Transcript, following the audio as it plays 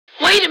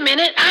Wait a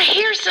minute, I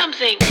hear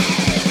something.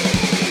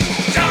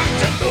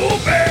 Dr.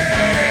 Movie!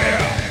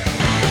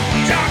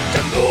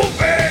 Dr.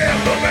 Movie!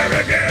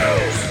 Blueberry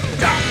News!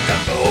 Dr.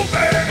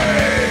 Movie!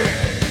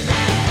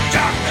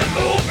 Dr.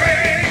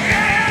 Movie!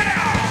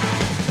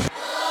 Yeah!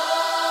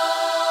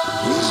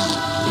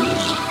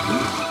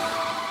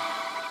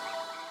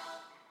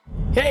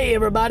 Hey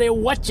everybody,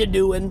 what you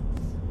doing?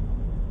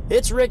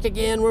 It's Rick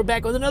again. We're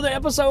back with another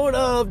episode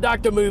of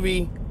Dr.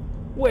 Movie,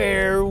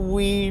 where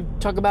we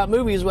talk about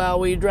movies while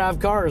we drive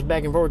cars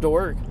back and forth to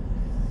work.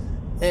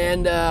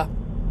 And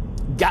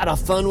got a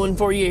fun one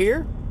for you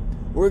here.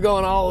 We're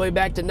going all the way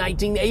back to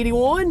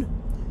 1981,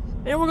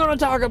 and we're going to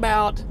talk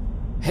about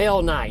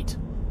Hell Night.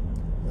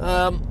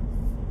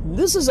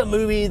 This is a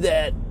movie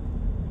that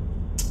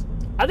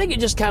I think it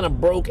just kind of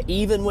broke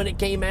even when it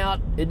came out.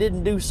 It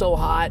didn't do so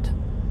hot.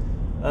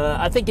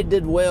 I think it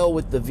did well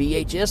with the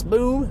VHS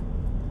boom.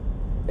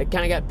 It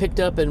kind of got picked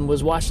up and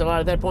was watched a lot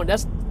at that point.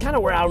 That's kind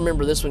of where I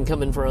remember this one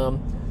coming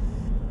from.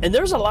 And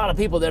there's a lot of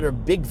people that are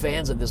big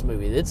fans of this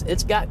movie.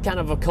 It's got kind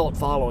of a cult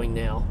following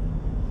now.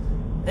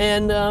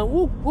 And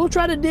we'll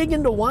try to dig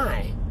into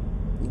why.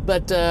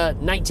 But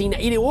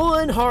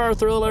 1981 horror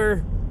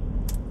thriller,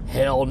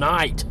 Hell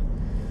Night.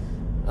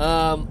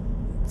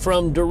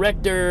 From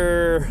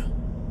director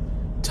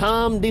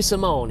Tom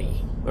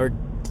DeSimone,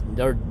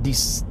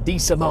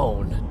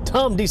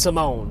 Tom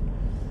DeSimone,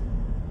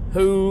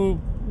 who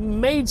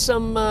made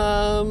some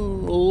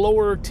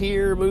lower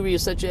tier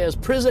movies such as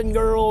Prison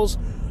Girls.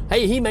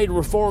 Hey, he made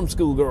Reform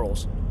School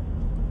Girls.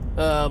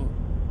 That's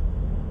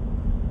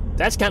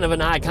kind of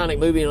an iconic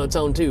movie on its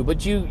own too.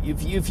 But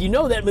if you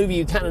know that movie,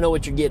 you kind of know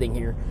what you're getting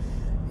here.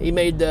 He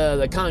made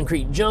the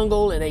Concrete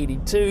Jungle in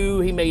 '82.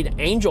 He made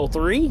Angel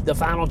 3, the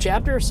final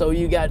chapter. So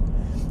you got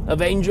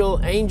Angel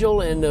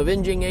and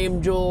Avenging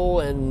Angel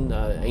and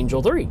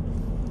Angel 3.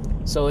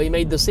 So he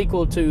made the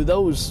sequel to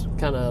those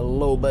kind of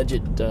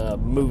low-budget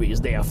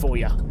movies there for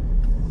you.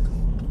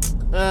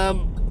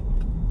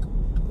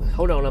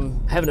 Hold on,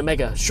 I'm having to make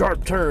a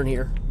sharp turn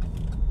here.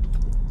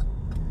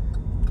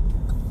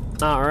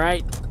 All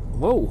right.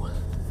 Whoa,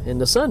 and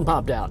the sun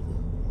popped out.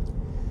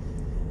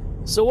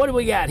 So what do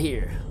we got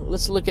here?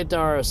 Let's look at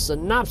our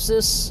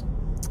synopsis.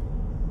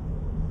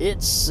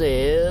 It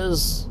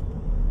says,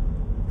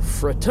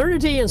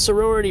 fraternity and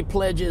sorority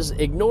pledges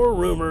ignore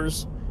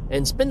rumors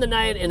and spend the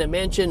night in a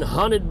mansion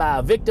haunted by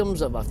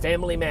victims of a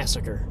family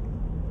massacre.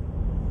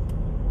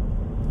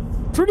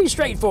 Pretty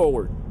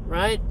straightforward,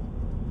 right?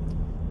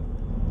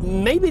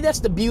 Maybe that's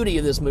the beauty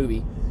of this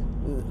movie.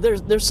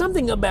 There's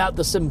something about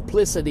the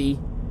simplicity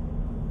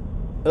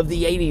of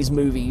the 80s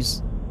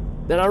movies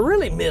that I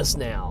really miss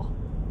now,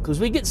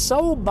 because we get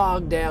so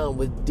bogged down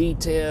with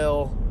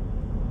detail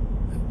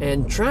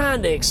and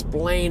trying to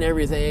explain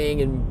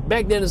everything. And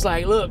back then it's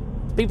like, look,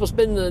 people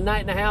spending the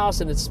night in the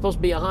house and it's supposed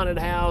to be a haunted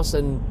house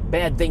and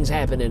bad things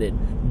happen in it.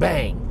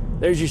 Bang,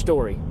 there's your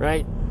story,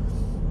 right?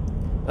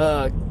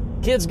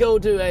 Kids go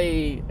to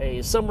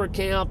a summer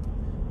camp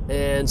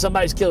and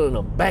somebody's killing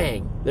them.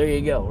 Bang, there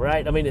you go,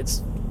 right? I mean,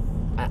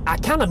 I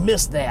kind of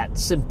miss that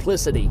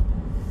simplicity.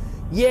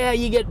 Yeah,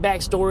 you get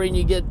backstory and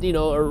you get,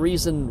 a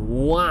reason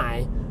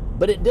why,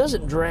 but it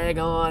doesn't drag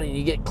on and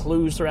you get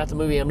clues throughout the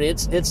movie. I mean,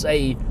 it's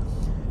a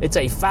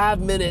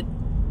 5-minute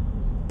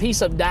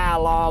piece of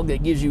dialogue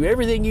that gives you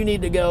everything you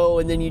need to go,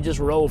 and then you just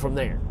roll from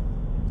there.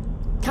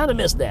 Kind of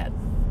missed that.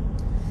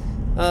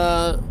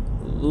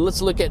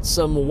 Let's look at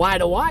some why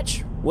to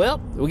watch. Well,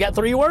 we got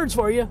 3 words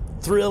for you: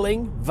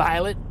 thrilling,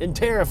 violent, and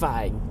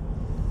terrifying.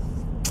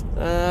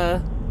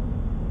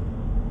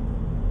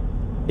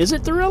 Is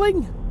it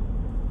thrilling?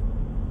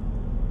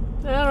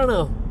 I don't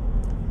know.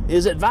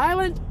 Is it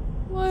violent?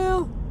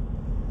 Well,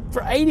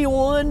 for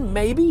 81,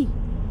 maybe.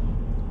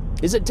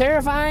 Is it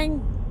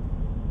terrifying?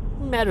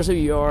 Matters who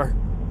you are.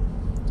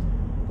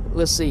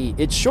 Let's see.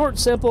 It's short,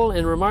 simple,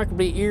 and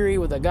remarkably eerie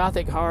with a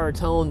gothic horror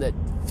tone that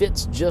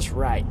fits just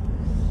right.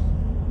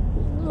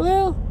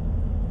 Well,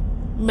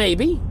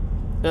 maybe.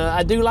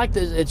 I do like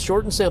that it's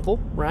short and simple,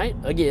 right?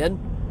 Again.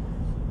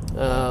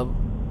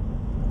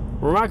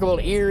 Remarkable,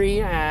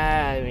 eerie.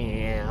 I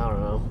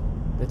don't know.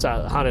 It's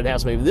a haunted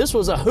house movie. This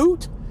was a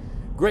hoot.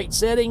 Great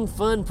setting,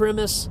 fun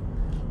premise,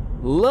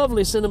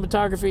 lovely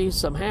cinematography,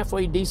 some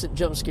halfway decent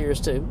jump scares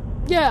too.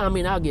 Yeah, I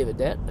mean, I'll give it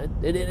that.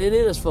 It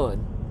is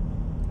fun.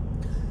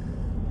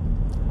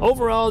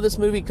 Overall, this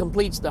movie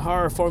completes the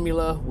horror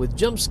formula with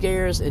jump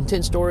scares,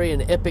 intense story,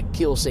 and epic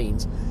kill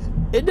scenes.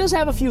 It does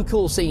have a few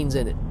cool scenes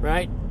in it,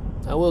 right?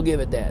 I will give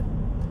it that.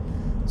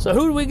 So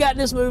who do we got in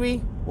this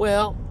movie?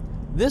 Well,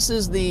 this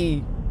is I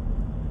don't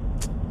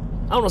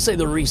want to say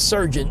the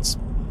resurgence,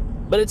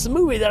 but it's a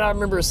movie that I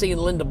remember seeing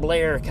Linda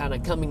Blair kind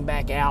of coming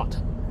back out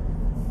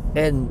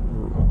and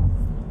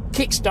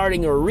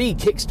kickstarting or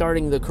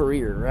re-kickstarting the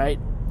career, right?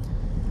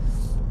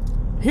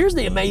 Here's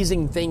the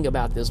amazing thing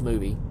about this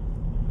movie.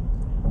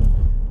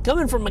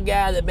 Coming from a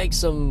guy that makes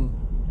some,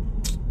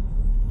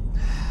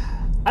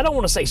 I don't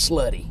want to say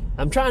slutty.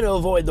 I'm trying to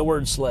avoid the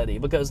word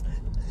slutty because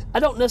I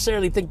don't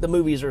necessarily think the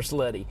movies are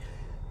slutty.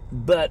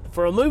 But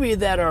for a movie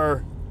that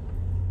are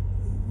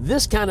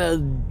this kind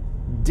of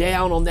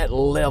down on that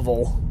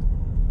level.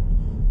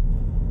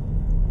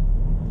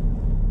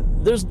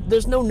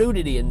 There's no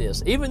nudity in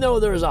this, even though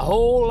there's a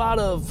whole lot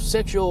of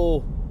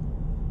sexual,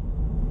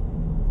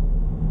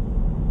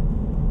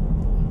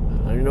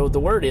 I don't know what the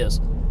word is,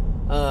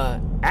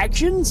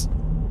 actions.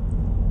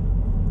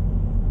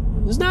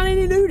 There's not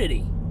any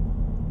nudity.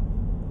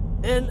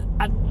 And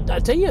I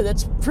tell you,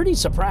 that's pretty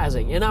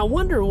surprising. And I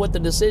wonder what the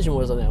decision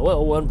was on that.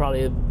 Well, one,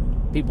 probably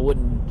people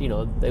wouldn't,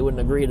 they wouldn't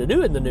agree to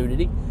doing the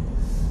nudity.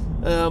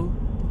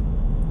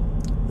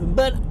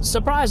 But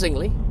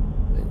surprisingly,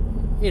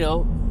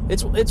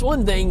 it's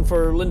one thing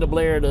for Linda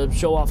Blair to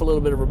show off a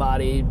little bit of her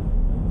body,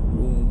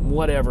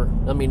 whatever.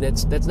 I mean,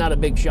 that's not a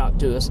big shock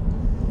to us.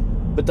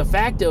 But the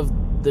fact of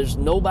there's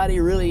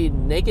nobody really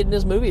naked in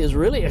this movie is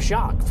really a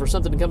shock for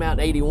something to come out in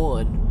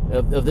 81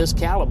 of this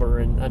caliber.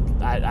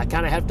 And I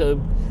kind of have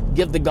to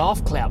give the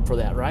golf clap for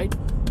that, right?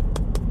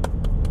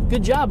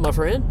 Good job, my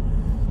friend.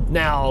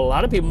 Now, a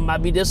lot of people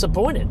might be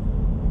disappointed.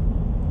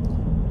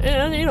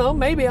 And,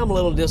 maybe I'm a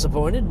little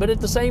disappointed, but at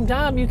the same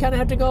time, you kind of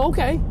have to go,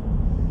 okay,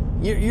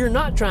 you're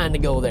not trying to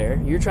go there.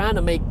 You're trying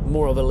to make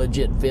more of a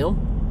legit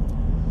film.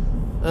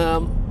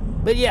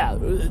 But yeah,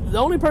 the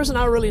only person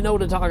I really know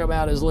to talk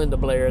about is Linda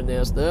Blair in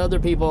this. The other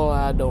people,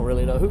 I don't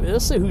really know.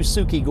 Let's see who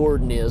Suki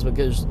Gordon is,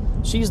 because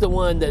she's the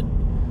one that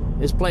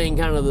is playing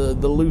kind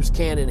of the loose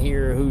cannon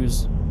here,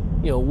 who's,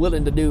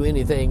 willing to do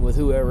anything with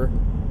whoever.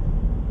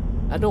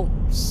 I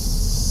don't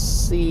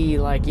see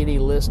like any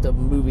list of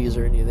movies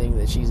or anything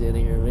that she's in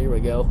here. Here we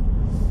go.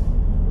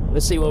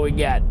 Let's see what we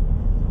got.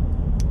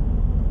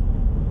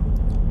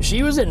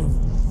 She was in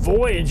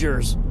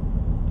Voyagers.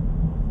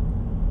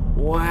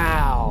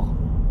 Wow.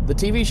 The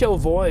TV show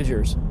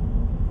Voyagers.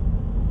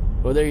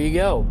 Well, there you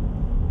go.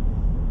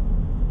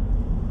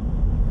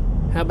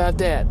 How about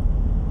that?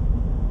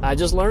 I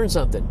just learned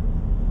something.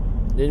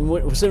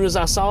 And as soon as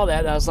I saw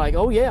that, I was like,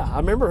 oh yeah, I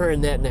remember her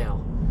in that now.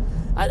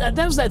 That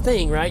was that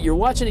thing, right? You're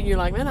watching it and you're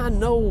like, man, I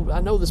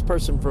know this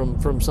person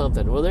from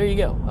something. Well, there you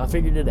go. I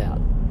figured it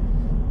out.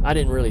 I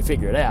didn't really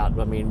figure it out,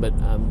 but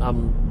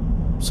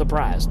I'm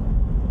surprised.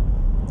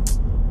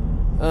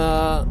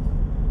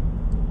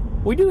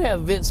 We do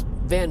have Vince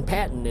Van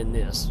Patten in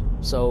this.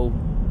 So,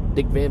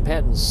 Dick Van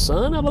Patten's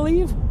son, I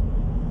believe?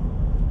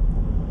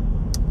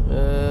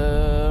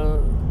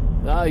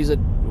 He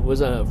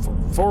was a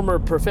former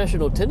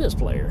professional tennis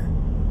player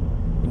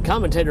and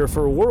commentator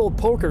for World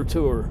Poker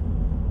Tour.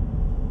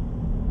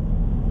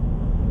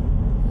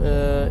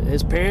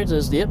 His parents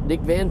is, Dick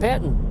Van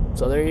Patten.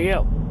 So there you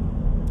go.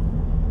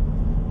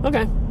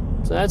 Okay,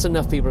 so that's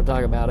enough people to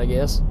talk about, I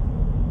guess.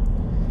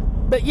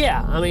 But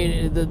yeah, I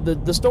mean,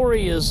 the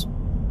story is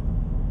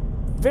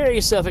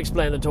very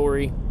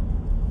self-explanatory.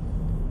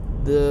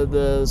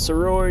 The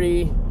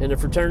sorority and the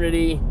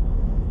fraternity,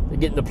 they're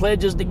getting the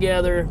pledges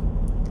together,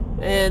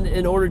 and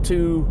in order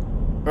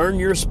to earn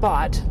your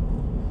spot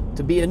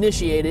to be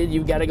initiated,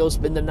 you've got to go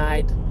spend the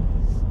night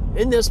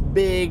in this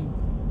big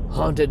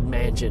haunted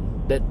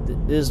mansion that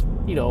is,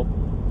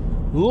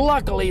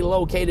 luckily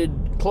located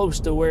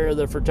close to where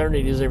the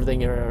fraternities and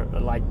everything are,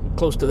 like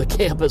close to the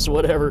campus,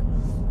 whatever.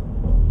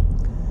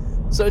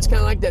 So it's kind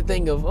of like that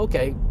thing of,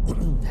 okay,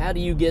 how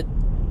do you get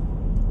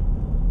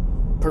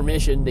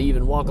permission to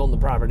even walk on the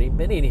property?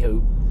 But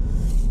anywho,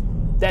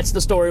 that's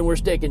the story and we're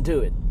sticking to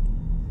it.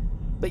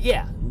 But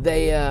yeah,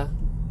 they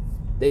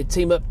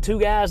team up 2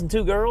 guys and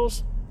 2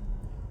 girls.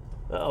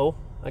 Uh-oh,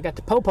 I got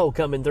the popo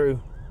coming through.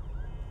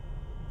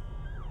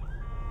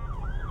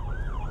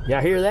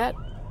 Y'all hear that?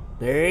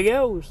 There he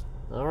goes.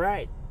 All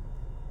right.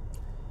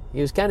 He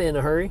was kind of in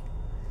a hurry.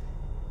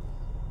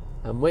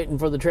 I'm waiting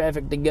for the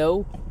traffic to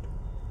go.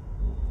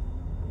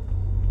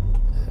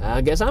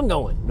 I guess I'm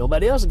going.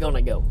 Nobody else is going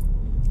to go.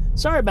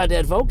 Sorry about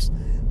that, folks.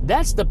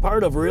 That's the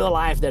part of real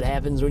life that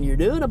happens when you're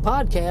doing a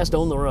podcast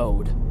on the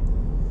road.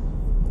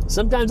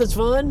 Sometimes it's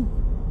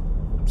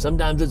fun.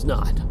 Sometimes it's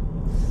not.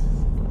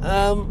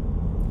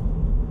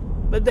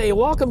 But they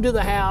walk him to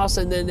the house,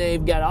 and then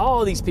they've got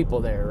all these people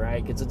there,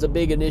 right? Because it's a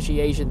big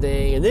initiation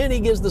thing. And then he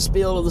gives the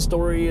spiel of the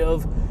story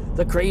of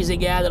the crazy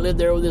guy that lived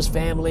there with his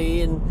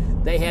family,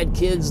 and they had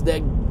kids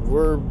that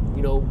were,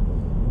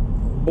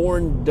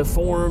 born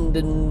deformed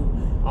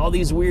and all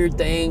these weird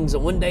things.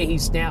 And one day he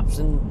snaps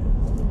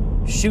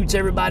and shoots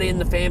everybody in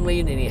the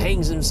family, and then he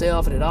hangs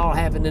himself, and it all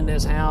happened in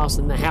this house,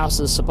 and the house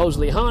is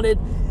supposedly haunted,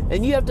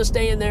 and you have to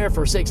stay in there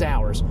for 6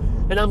 hours.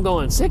 And I'm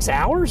going, 6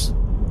 hours?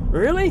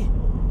 Really?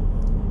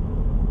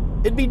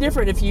 It'd be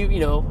different if you,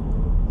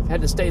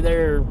 had to stay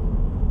there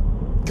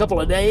a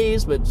couple of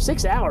days, but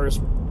 6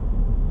 hours,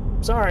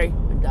 sorry,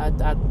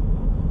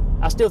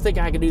 I still think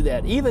I can do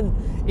that. Even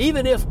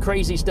if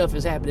crazy stuff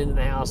is happening in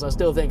the house, I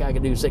still think I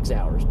can do 6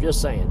 hours,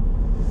 just saying.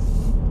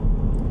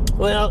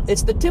 Well,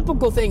 it's the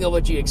typical thing of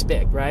what you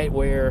expect, right?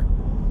 Where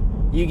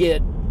you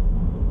get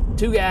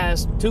 2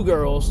 guys, 2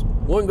 girls.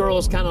 One girl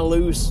is kind of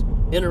loose,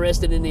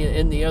 interested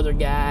in the other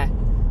guy.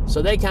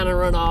 So they kind of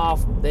run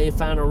off. They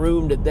find a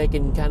room that they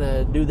can kind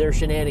of do their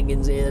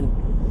shenanigans in.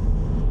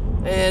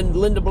 And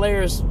Linda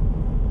Blair's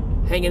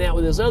hanging out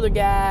with this other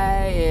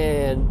guy,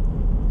 and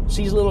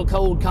she's a little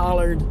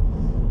cold-collared.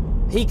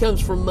 he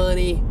comes from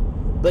money,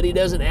 but he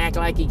doesn't act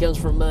like he comes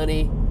from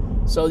money.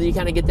 So you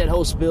kind of get that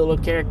whole spill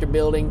of character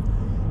building.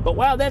 But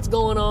while that's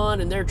going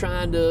on and they're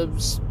trying to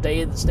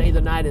stay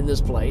the night in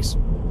this place,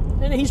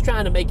 and he's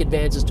trying to make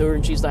advances to her,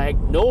 and she's like,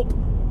 nope,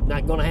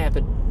 not going to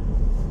happen.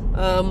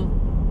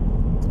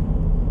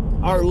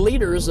 Our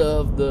leaders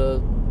of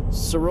the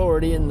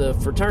sorority and the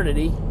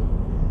fraternity,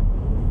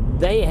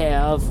 they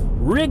have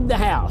rigged the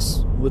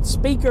house with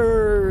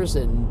speakers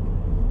and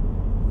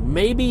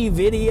maybe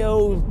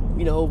video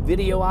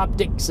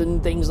optics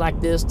and things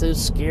like this to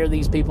scare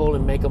these people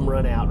and make them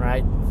run out,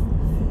 right?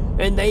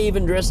 And they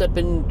even dress up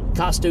in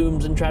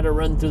costumes and try to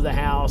run through the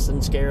house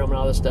and scare them and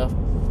all this stuff.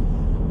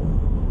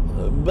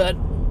 But,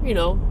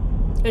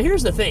 and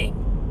here's the thing.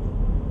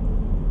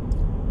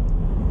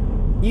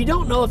 You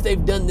don't know if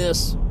they've done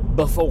this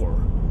before.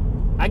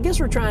 I guess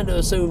we're trying to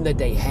assume that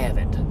they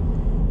haven't.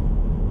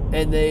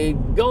 And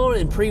they've gone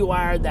and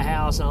pre-wired the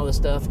house and all this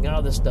stuff and got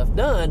all this stuff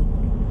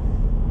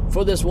done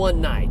for this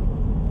one night.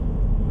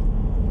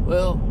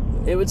 Well,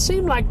 it would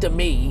seem like to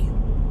me,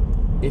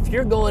 if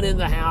you're going in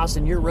the house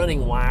and you're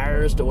running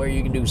wires to where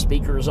you can do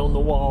speakers on the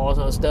walls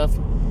and all stuff,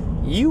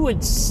 you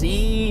would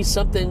see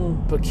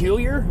something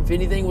peculiar if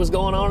anything was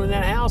going on in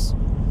that house.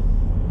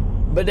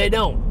 But they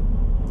don't.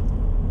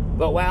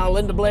 But while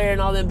Linda Blair and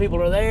all them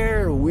people are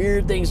there,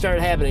 weird things start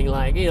happening.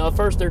 Like, at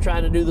first they're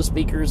trying to do the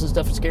speakers and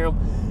stuff to scare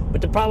them. But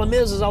the problem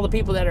is all the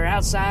people that are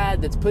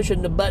outside that's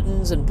pushing the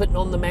buttons and putting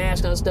on the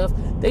mask and stuff,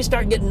 they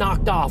start getting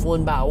knocked off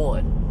one by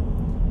one.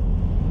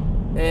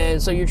 And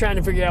so you're trying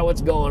to figure out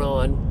what's going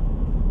on.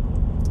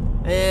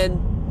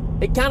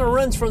 And it kind of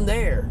runs from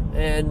there.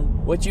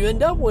 And what you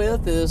end up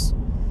with is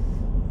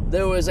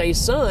there was a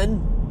son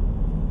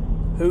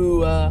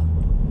who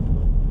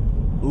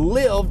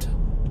lived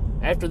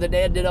after the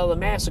dad did all the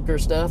massacre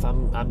stuff.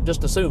 I'm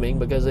just assuming,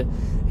 because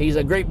he's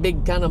a great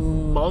big kind of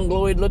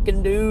mongoloid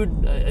looking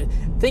dude.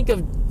 Think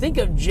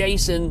of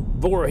Jason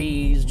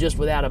Voorhees just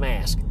without a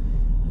mask.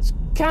 It's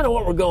kind of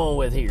what we're going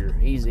with here.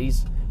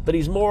 But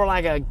he's more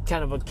like a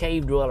kind of a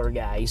cave dweller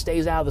guy. He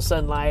stays out of the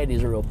sunlight.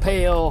 He's real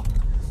pale,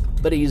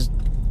 but he's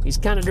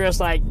kind of dressed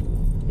like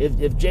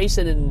if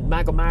Jason and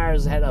Michael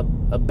Myers had a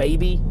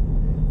baby.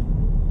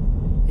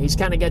 He's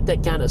kind of got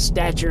that kind of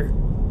stature,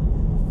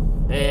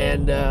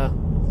 and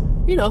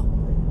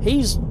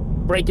he's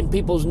breaking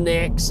people's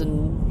necks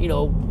and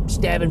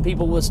stabbing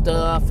people with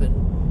stuff,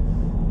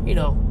 and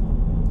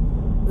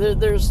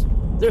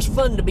there's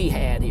fun to be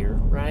had here,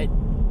 right?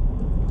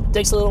 It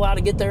takes a little while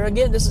to get there.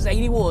 Again, this is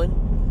 81.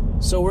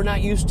 So we're not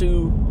used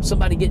to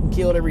somebody getting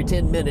killed every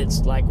 10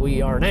 minutes like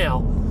we are now.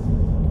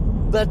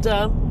 But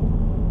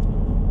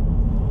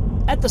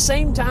at the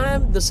same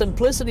time, the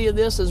simplicity of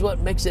this is what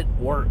makes it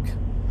work.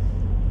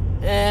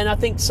 And I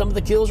think some of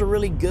the kills are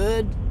really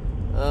good.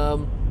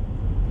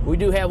 We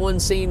do have one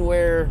scene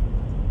where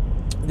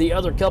the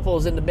other couple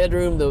is in the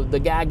bedroom. The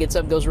guy gets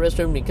up, goes to the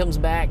restroom, and he comes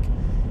back.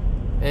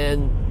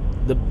 And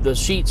the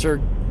sheets are,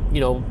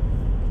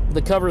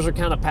 the covers are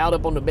kind of piled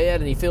up on the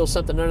bed, and he feels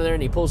something under there,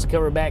 and he pulls the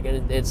cover back,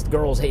 and it's the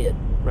girl's head,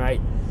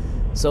 right?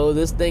 So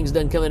this thing's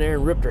done come in there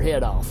and ripped her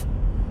head off.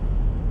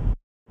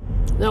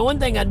 Now, one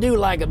thing I do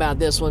like about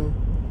this one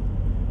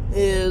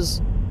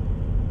is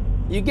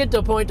you get to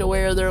a point to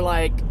where they're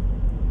like,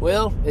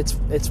 well, it's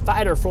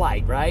fight or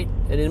flight, right?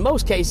 And in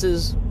most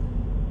cases,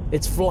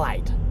 it's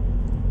flight.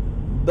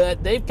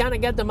 But they've kind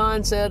of got the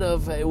mindset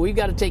of, hey, we've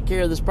got to take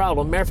care of this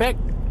problem. Matter of fact,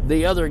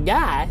 the other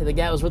guy, the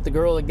guy who was with the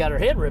girl that got her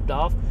head ripped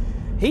off,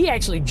 he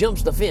actually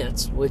jumps the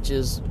fence,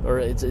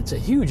 it's a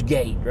huge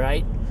gate,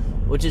 right?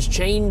 Which is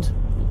chained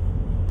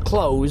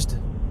closed.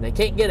 And they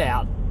can't get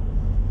out.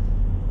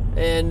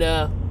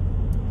 And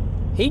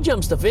he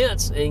jumps the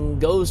fence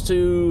and goes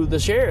to the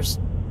sheriff's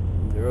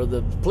or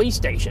the police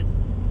station.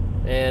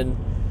 And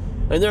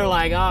they're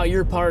like, oh,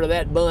 you're part of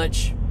that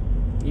bunch.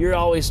 You're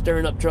always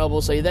stirring up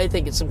trouble. So they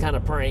think it's some kind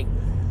of prank.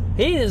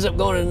 He ends up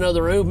going in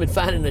another room and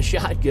finding a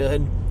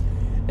shotgun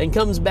and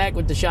comes back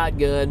with the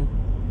shotgun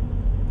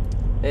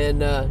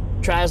and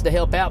tries to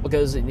help out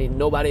because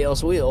nobody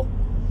else will.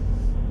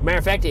 Matter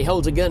of fact, he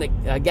holds a gun at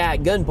a guy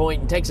at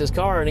gunpoint and takes his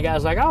car, and the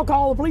guy's like, I'll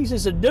call the police. He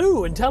said,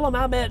 do, and tell them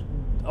I'm at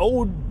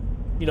old,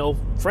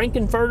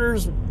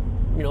 Frankenfurter's,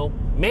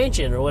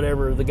 mansion or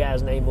whatever the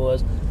guy's name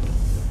was.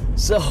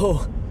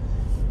 So,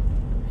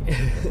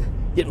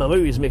 getting my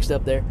movies mixed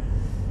up there.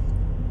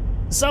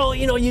 So,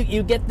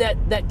 you get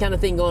that kind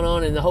of thing going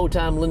on, and the whole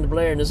time Linda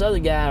Blair and this other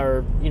guy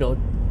are,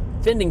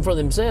 fending for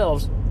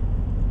themselves.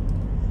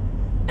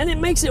 And it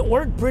makes it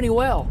work pretty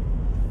well.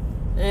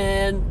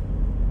 And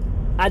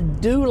I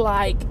do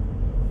like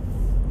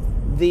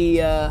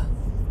the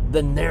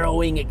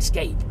narrowing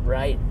escape,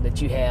 right,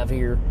 that you have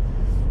here.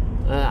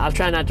 I'll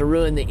try not to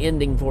ruin the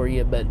ending for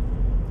you, but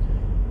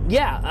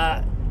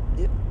yeah,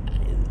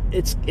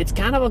 it's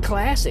kind of a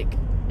classic,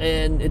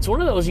 and it's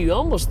one of those you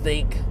almost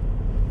think,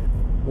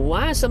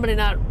 why has somebody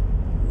not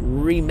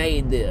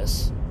remade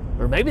this?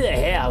 Or maybe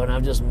they have and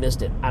I've just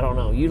missed it. I don't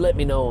know. You let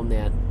me know on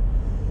that.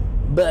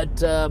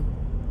 But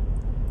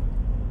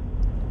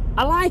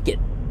I like it.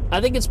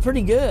 I think it's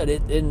pretty good.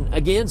 And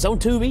again, it's on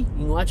Tubi. You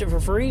can watch it for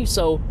free.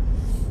 So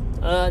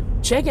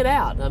check it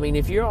out. I mean,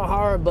 if you're a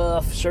horror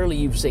buff, surely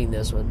you've seen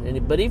this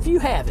one. But if you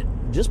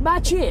haven't, just by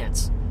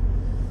chance,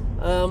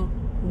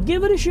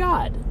 give it a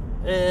shot,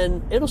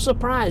 and it'll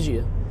surprise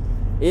you.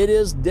 It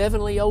is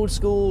definitely old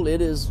school.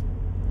 It is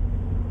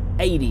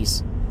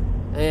 80s,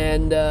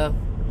 and I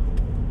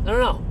don't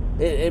know.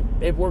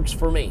 It works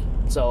for me.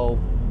 So,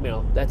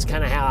 that's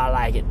kind of how I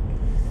like it.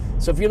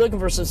 So if you're looking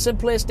for some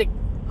simplistic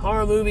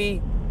horror movie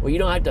where you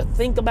don't have to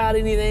think about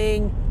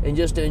anything and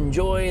just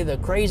enjoy the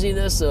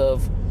craziness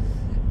of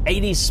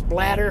 80s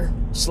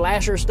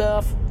slasher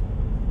stuff,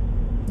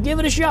 give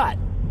it a shot.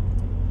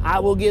 I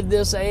will give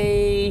this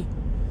I'll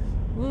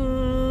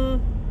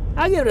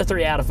give it a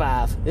 3 out of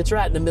 5. It's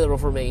right in the middle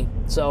for me.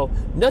 So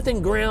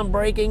nothing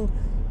groundbreaking,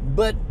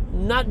 but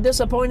not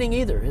disappointing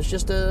either. It's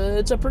just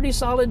it's a pretty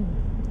solid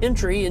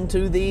entry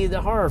into the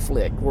horror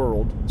flick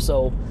world.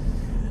 So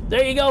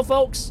there you go,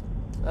 folks.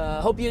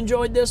 Hope you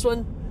enjoyed this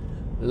one.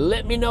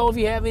 Let me know if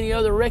you have any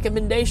other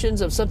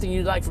recommendations of something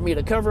you'd like for me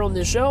to cover on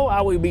this show.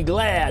 I will be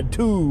glad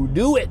to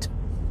do it.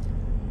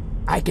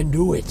 I can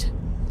do it.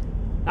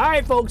 All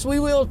right, folks, we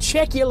will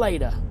check you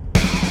later.